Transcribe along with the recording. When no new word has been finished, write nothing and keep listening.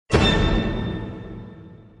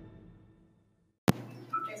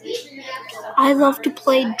I love to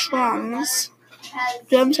play drums.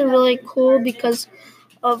 Drums are really cool because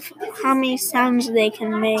of how many sounds they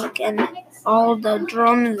can make and all the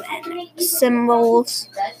drums and cymbals.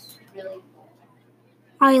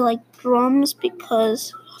 I like drums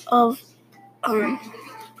because of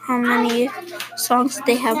how many songs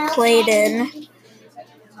they have played in.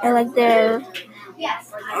 I like their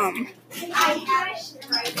um,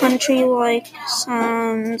 country-like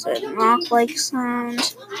sounds and rock-like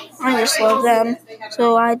sounds. I just love them,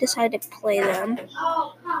 so I decided to play them.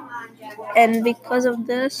 And because of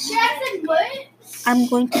this, I'm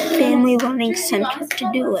going to Family Learning Center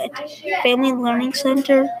to do it. Family Learning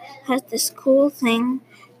Center has this cool thing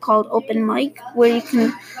called open mic where you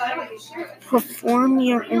can perform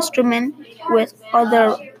your instrument with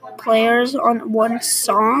other players on one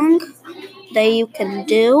song that you can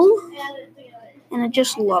do, and I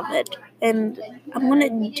just love it. And I'm gonna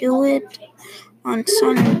do it on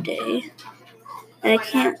Sunday, and I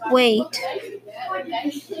can't wait.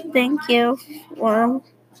 Thank you for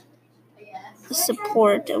the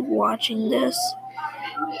support of watching this,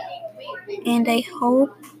 and I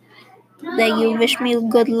hope that you wish me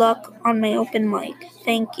good luck on my open mic.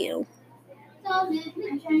 Thank you.